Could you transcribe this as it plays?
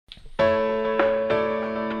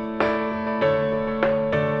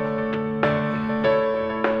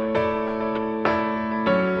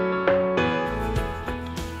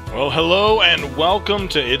Hello, and welcome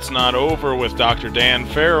to It's Not Over with Dr. Dan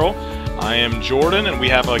Farrell. I am Jordan, and we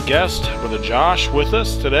have a guest, Brother Josh, with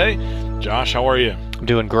us today. Josh, how are you? I'm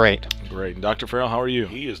doing great. Great. And Dr. Farrell, how are you?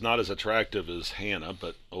 He is not as attractive as Hannah,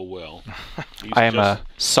 but oh well. I am a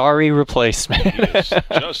sorry replacement. He is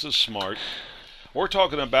just as smart. We're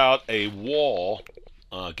talking about a wall.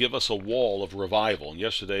 Give us a wall of revival. And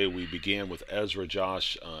yesterday we began with Ezra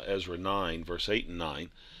 9, verse 8 and 9.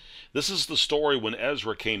 This is the story when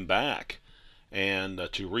Ezra came back and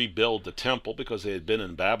to rebuild the temple because they had been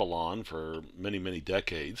in Babylon for many, many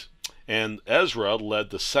decades. And Ezra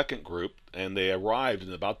led the second group, and they arrived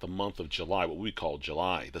in about the month of July, what we call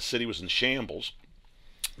July. The city was in shambles,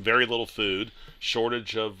 very little food,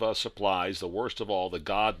 shortage of supplies. The worst of all, the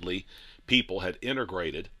godly people had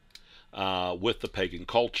integrated with the pagan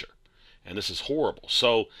culture. And this is horrible.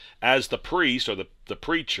 So as the priest or the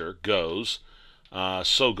preacher goes,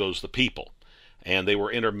 so goes the people. And they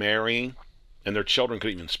were intermarrying, and their children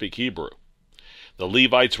couldn't even speak Hebrew. The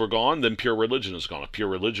Levites were gone, then pure religion is gone. If pure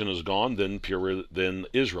religion is gone, then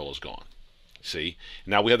Israel is gone. See?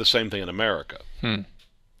 Now we have the same thing in America.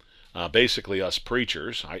 Basically, us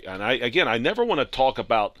preachers, I never want to talk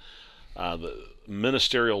about the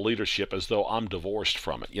ministerial leadership as though I'm divorced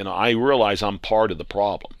from it. You know, I realize I'm part of the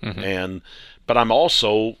problem, but I'm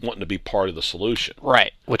also wanting to be part of the solution.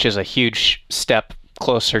 Right, which is a huge step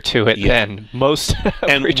closer to it than most.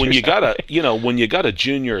 And when you got a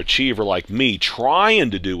junior achiever like me trying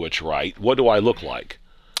to do what's right, what do I look like?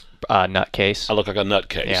 Nutcase. I look like a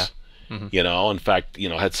nutcase. Yeah. You know, in fact,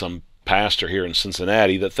 I had some pastor here in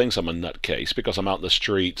Cincinnati that thinks I'm a nutcase because I'm out in the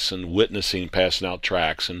streets and witnessing, passing out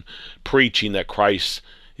tracts and preaching that Christ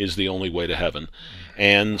is the only way to heaven.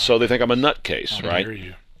 And so they think I'm a nutcase, right? How dare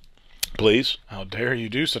you? Please? How dare you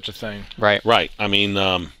do such a thing? Right. Right. I mean,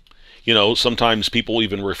 sometimes people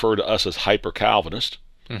even refer to us as hyper-Calvinist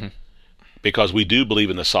because we do believe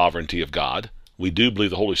in the sovereignty of God. We do believe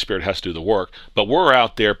the Holy Spirit has to do the work, but we're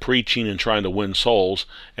out there preaching and trying to win souls,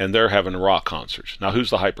 and they're having rock concerts. Now, who's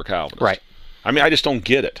the hyper-Calvinist? Right. I mean, I just don't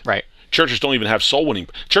get it. Right. Churches don't even have soul winning.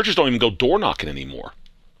 Churches don't even go door knocking anymore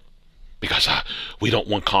because we don't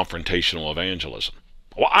want confrontational evangelism.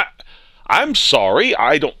 Well, I'm sorry.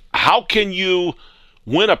 I don't. How can you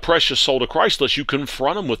win a precious soul to Christ unless you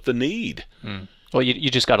confront them with the need? Well, you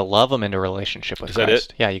just got to love them into a relationship with Is Christ.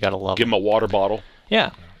 that it? Yeah, you got to love Give them a water bottle. Yeah.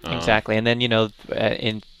 Exactly, and then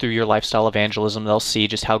through your lifestyle evangelism, they'll see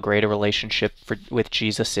just how great a relationship with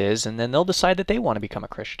Jesus is, and then they'll decide that they want to become a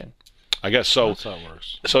Christian. I guess so. That's how it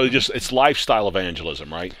works. So it's lifestyle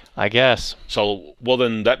evangelism, right? I guess. So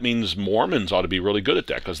then that means Mormons ought to be really good at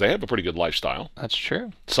that because they have a pretty good lifestyle. That's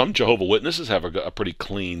true. Some Jehovah's Witnesses have a pretty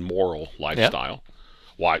clean, moral lifestyle.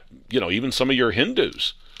 Why, even some of your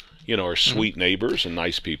Hindus, are sweet neighbors and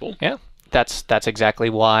nice people. Yeah. That's exactly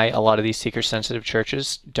why a lot of these seeker-sensitive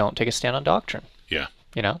churches don't take a stand on doctrine. Yeah.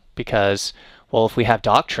 Because, well, if we have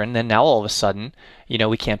doctrine, then now all of a sudden,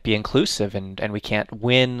 we can't be inclusive and we can't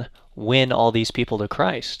win all these people to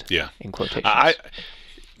Christ. Yeah. In quotations.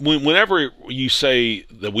 Whenever you say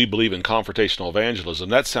that we believe in confrontational evangelism,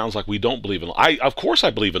 that sounds like we don't believe in. Of course,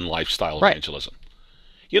 I believe in lifestyle evangelism.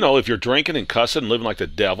 If you're drinking and cussing and living like the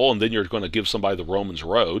devil, and then you're going to give somebody the Romans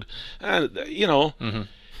road,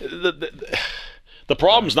 The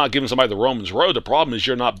problem is not giving somebody the Romans road. The problem is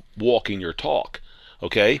you're not walking your talk,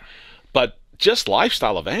 okay? But just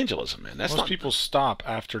lifestyle evangelism, man. Most people stop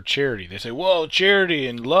after charity. They say, well, charity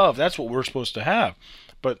and love, that's what we're supposed to have.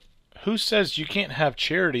 But who says you can't have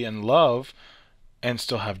charity and love and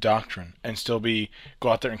still have doctrine and still go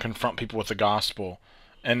out there and confront people with the gospel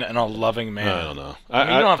and in a loving manner? I don't know.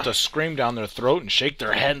 You don't have to scream down their throat and shake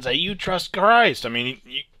their head and say, you trust Christ. I mean,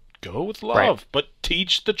 you go with love, but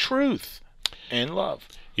teach the truth and love.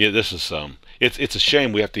 Yeah, this is it's a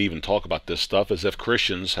shame we have to even talk about this stuff as if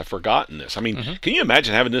Christians have forgotten this. I mean, can you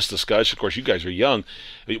imagine having this discussion? Of course, you guys are young.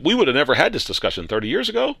 We would have never had this discussion 30 years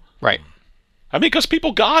ago. Right. I mean, because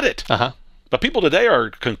people got it. But people today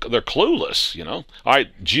they're clueless. All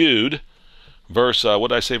right, Jude, verse what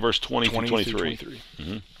did I say? Verse 20 through 23.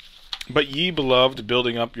 But ye, beloved,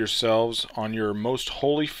 building up yourselves on your most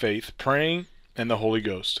holy faith, praying in the Holy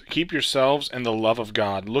Ghost. Keep yourselves in the love of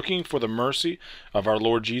God, looking for the mercy of our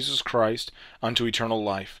Lord Jesus Christ unto eternal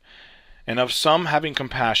life. And of some having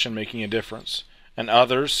compassion, making a difference, and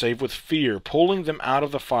others save with fear, pulling them out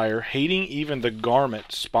of the fire, hating even the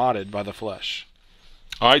garment spotted by the flesh.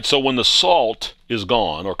 All right, so when the salt is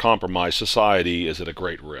gone or compromised, society is at a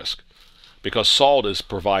great risk. Because salt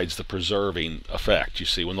provides the preserving effect. You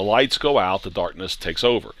see, when the lights go out, the darkness takes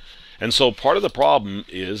over. And so part of the problem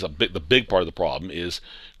is, the big part of the problem is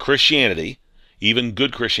Christianity even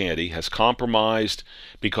good Christianity, has compromised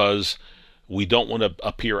because we don't want to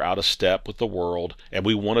appear out of step with the world, and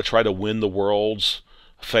we want to try to win the world's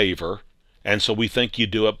favor. And so we think you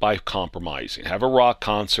do it by compromising. Have a rock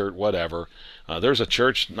concert, whatever. There's a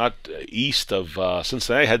church not east of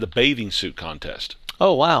Cincinnati had the bathing suit contest.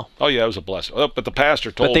 Oh, wow. Oh, yeah, it was a blessing. Oh, but the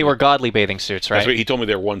pastor told But they me, were godly bathing suits, right? he told me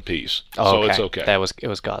they were one piece. Oh, so okay. it's okay. It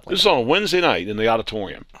was godly. This is on a Wednesday night in the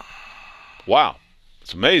auditorium. Wow.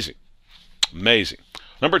 It's amazing. Amazing.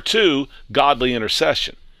 Number 2, godly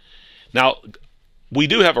intercession. Now, we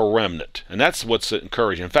do have a remnant, and that's what's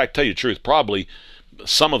encouraging. In fact, tell you the truth, probably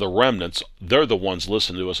some of the remnants, they're the ones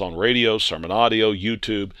listening to us on radio, sermon audio,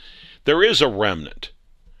 YouTube. There is a remnant.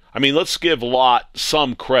 I mean, let's give Lot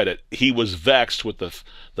some credit. He was vexed with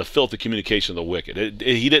the filthy communication of the wicked.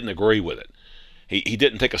 He didn't agree with it. He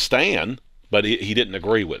didn't take a stand, but he didn't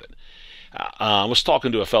agree with it. I was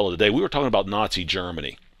talking to a fellow today. We were talking about Nazi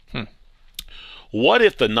Germany. What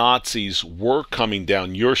if the Nazis were coming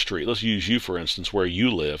down your street? Let's use you, for instance, where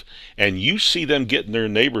you live, and you see them getting their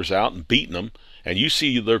neighbors out and beating them, and you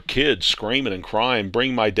see their kids screaming and crying,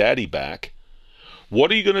 "Bring my daddy back."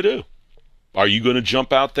 What are you going to do? Are you going to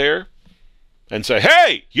jump out there and say,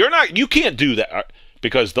 "Hey, you can't do that,"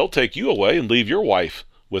 because they'll take you away and leave your wife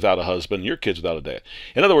without a husband and your kids without a dad?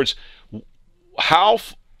 In other words, how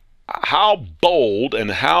bold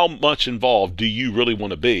and how much involved do you really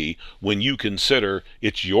want to be when you consider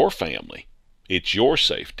it's your family, it's your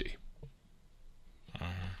safety?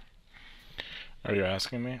 Are you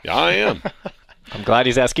asking me? Yeah, I am. I'm glad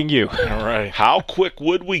he's asking you. All right. How quick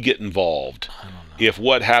would we get involved if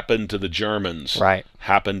what happened to the Germans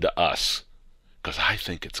happened to us? Because I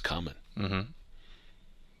think it's coming.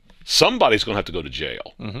 Somebody's going to have to go to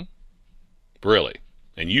jail. Really.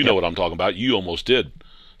 And you know what I'm talking about. You almost did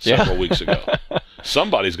several weeks ago.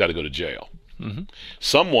 Somebody's got to go to jail.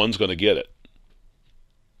 Someone's going to get it.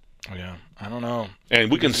 Yeah, I don't know.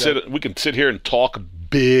 And we can sit here and talk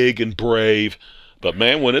big and brave, but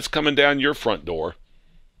man, when it's coming down your front door,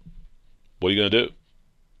 what are you going to do?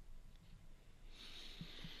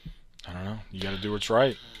 I don't know. You got to do what's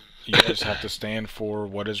right. You just have to stand for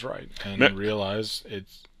what is right and realize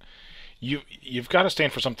you've got to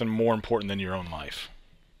stand for something more important than your own life.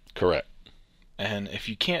 Correct. And if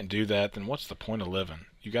you can't do that, then what's the point of living?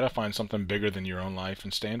 You got to find something bigger than your own life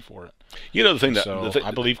and stand for it. You know the thing that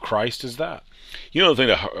I believe Christ is that. You know the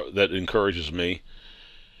thing that encourages me,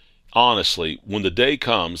 honestly, when the day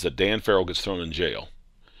comes that Dan Farrell gets thrown in jail,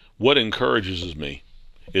 what encourages me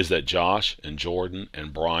is that Josh and Jordan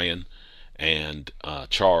and Brian and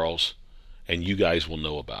Charles and you guys will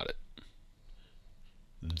know about it.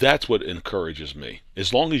 That's what encourages me.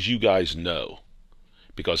 As long as you guys know.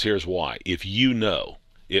 Because here's why. If you know,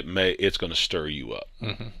 it's going to stir you up.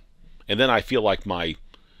 And then I feel like my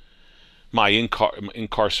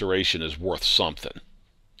incarceration is worth something.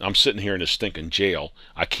 I'm sitting here in this stinking jail.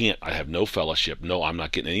 I have no fellowship. No, I'm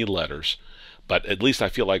not getting any letters. But at least I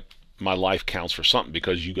feel like my life counts for something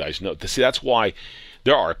because you guys know. See, that's why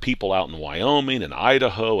there are people out in Wyoming and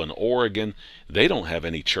Idaho and Oregon. They don't have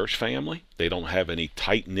any church family. They don't have any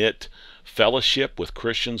tight-knit fellowship with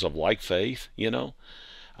Christians of like faith, you know.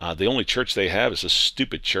 The only church they have is a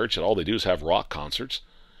stupid church, and all they do is have rock concerts.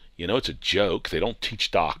 You know, it's a joke. They don't teach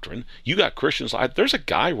doctrine. You got Christians. There's a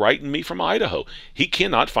guy writing me from Idaho. He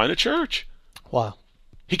cannot find a church. Wow.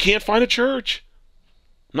 He can't find a church.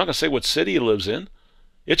 I'm not going to say what city he lives in.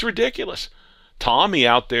 It's ridiculous. Tommy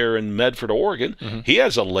out there in Medford, Oregon, he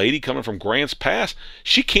has a lady coming from Grants Pass.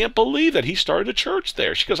 She can't believe that he started a church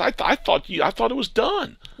there. She goes, I thought it was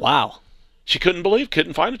done. Wow. She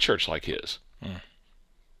couldn't find a church like his.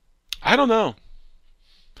 I don't know.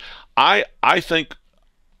 I think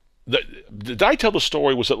did I tell the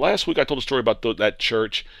story? Was it last week I told the story about that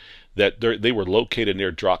church that they were located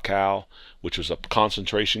near Dachau, which was a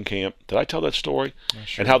concentration camp? Did I tell that story?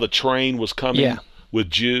 Sure. And how the train was coming with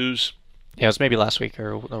Jews? Yeah, it was maybe last week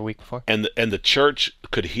or a week before. And the church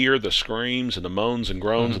could hear the screams and the moans and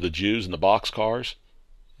groans of the Jews in the boxcars.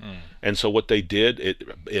 And so what they did,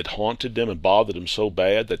 it haunted them and bothered them so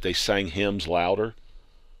bad that they sang hymns louder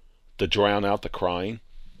to drown out the crying.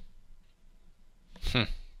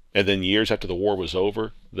 And then years after the war was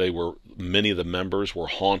over, many of the members were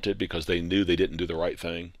haunted because they knew they didn't do the right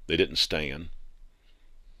thing. They didn't stand.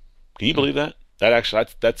 Can you believe that?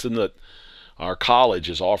 That's in our college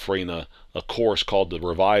is offering a course called the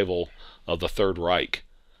Revival of the Third Reich.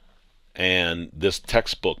 And this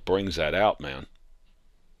textbook brings that out, man.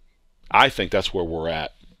 I think that's where we're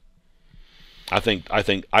at. I think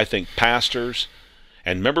pastors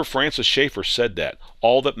And remember, Francis Schaeffer said that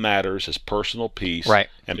all that matters is personal peace Right.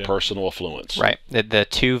 and personal affluence. Right. The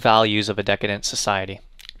two values of a decadent society.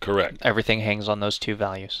 Correct. Everything hangs on those two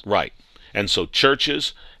values. Right. And so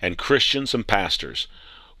churches and Christians and pastors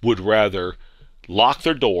would rather lock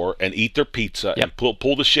their door and eat their pizza and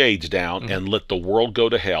pull the shades down and let the world go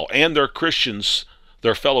to hell, and their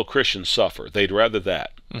fellow Christians suffer. They'd rather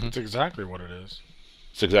that. That's exactly what it is.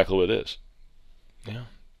 It's exactly what it is. Yeah.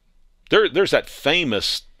 There's that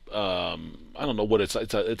famous, I don't know what it's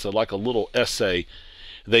like a little essay.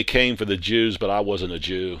 They came for the Jews, but I wasn't a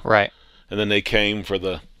Jew. Right. And then they came for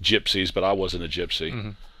the gypsies, but I wasn't a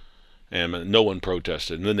gypsy. And no one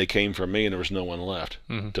protested. And then they came for me, and there was no one left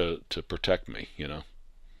to protect me, you know.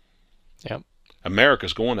 Yep.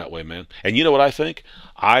 America's going that way, man. And you know what I think?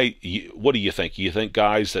 What do you think? You think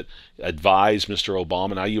guys that advise Mr.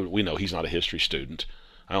 Obama, now we know he's not a history student.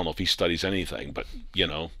 I don't know if he studies anything, but, you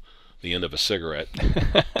know, the end of a cigarette.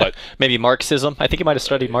 But maybe Marxism. I think he might have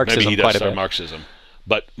studied Marxism maybe he quite does a study bit. Marxism.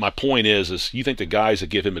 But my point is you think the guys that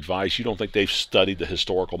give him advice, you don't think they've studied the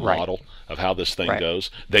historical model of how this thing goes?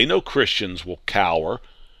 They know Christians will cower.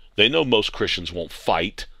 They know most Christians won't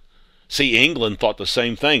fight. See, England thought the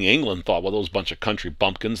same thing. England thought, well, those bunch of country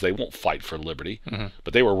bumpkins, they won't fight for liberty.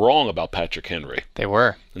 But they were wrong about Patrick Henry. They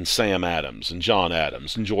were. And Sam Adams and John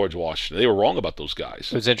Adams and George Washington. They were wrong about those guys.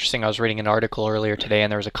 It was interesting. I was reading an article earlier today,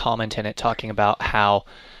 and there was a comment in it talking about how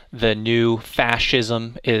the new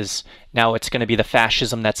fascism is now it's going to be the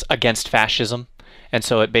fascism that's against fascism. And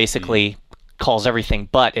so it basically calls everything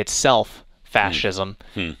but itself fascism,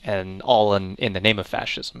 and all in the name of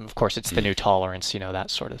fascism. Of course, it's the new tolerance, you know,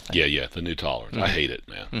 that sort of thing. Yeah, the new tolerance. I hate it,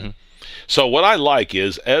 man. So what I like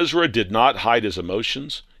is Ezra did not hide his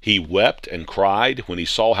emotions. He wept and cried when he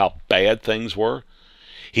saw how bad things were.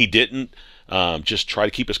 He didn't just try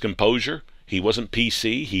to keep his composure. He wasn't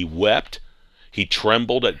PC. He wept. He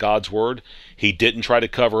trembled at God's word. He didn't try to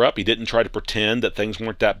cover up. He didn't try to pretend that things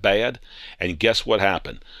weren't that bad. And guess what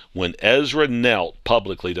happened? When Ezra knelt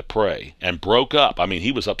publicly to pray and broke up, I mean,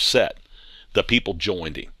 he was upset, the people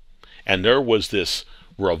joined him. And there was this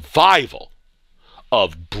revival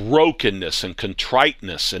of brokenness and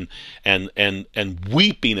contriteness and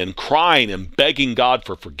weeping and crying and begging God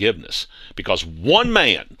for forgiveness, because one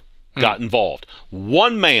man got involved.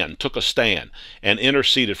 One man took a stand and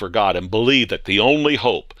interceded for God and believed that the only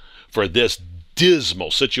hope for this dismal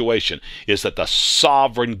situation is that the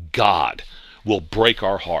sovereign God will break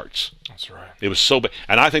our hearts. That's right. It was so bad.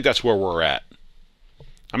 And I think that's where we're at.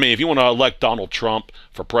 I mean, if you want to elect Donald Trump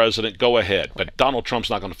for president, go ahead. But Donald Trump's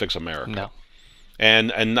not going to fix America. No.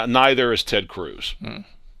 And neither is Ted Cruz.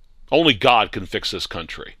 Only God can fix this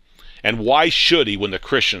country. And why should he when the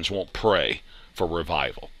Christians won't pray for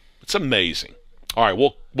revival? It's amazing. All right,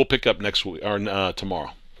 we'll pick up next week or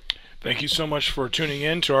tomorrow. Thank you so much for tuning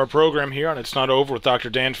in to our program here on It's Not Over with Dr.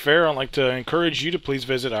 Dan Fair. I'd like to encourage you to please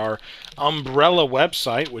visit our umbrella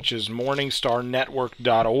website, which is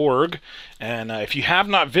morningstarnetwork.org. And if you have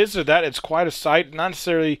not visited that, it's quite a site. Not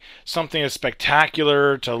necessarily something as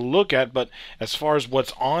spectacular to look at, but as far as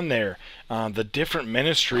what's on there, the different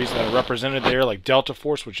ministries that are represented there, like Delta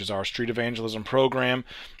Force, which is our street evangelism program,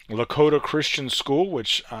 Lakota Christian School,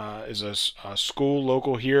 which is a school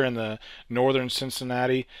local here in the northern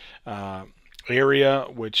Cincinnati area,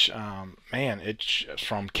 which, it's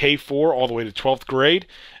from K4 all the way to 12th grade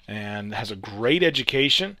and has a great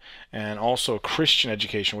education and also a Christian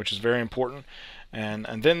education, which is very important. And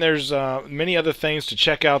then there's many other things to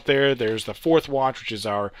check out there. There's the Fourth Watch, which is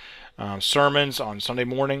our sermons on Sunday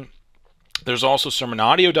morning. There's also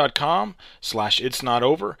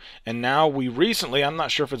sermonaudio.com/itsnotover. And now we recently, I'm not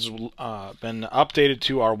sure if it's been updated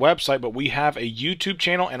to our website, but we have a YouTube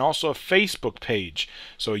channel and also a Facebook page.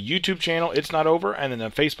 So a YouTube channel, It's Not Over, and then a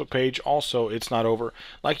Facebook page, also It's Not Over.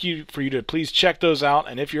 I'd like for you to please check those out.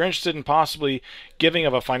 And if you're interested in possibly giving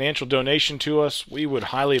of a financial donation to us, we would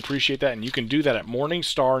highly appreciate that. And you can do that at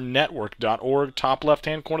morningstarnetwork.org, top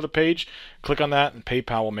left-hand corner of the page. Click on that, and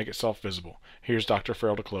PayPal will make itself visible. Here's Dr.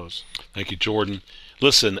 Farrell to close. Thank you, Jordan.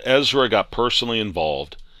 Listen, Ezra got personally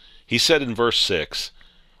involved. He said in verse 6,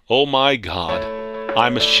 "O my God,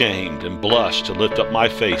 I'm ashamed and blush to lift up my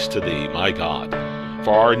face to thee, my God.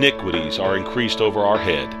 For our iniquities are increased over our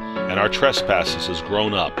head, and our trespasses is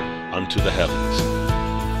grown up unto the heavens."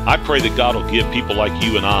 I pray that God will give people like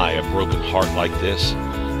you and I a broken heart like this,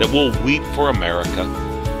 that we'll weep for America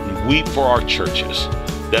and weep for our churches,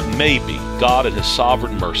 that maybe God in His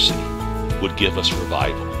sovereign mercy would give us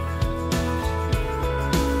revival.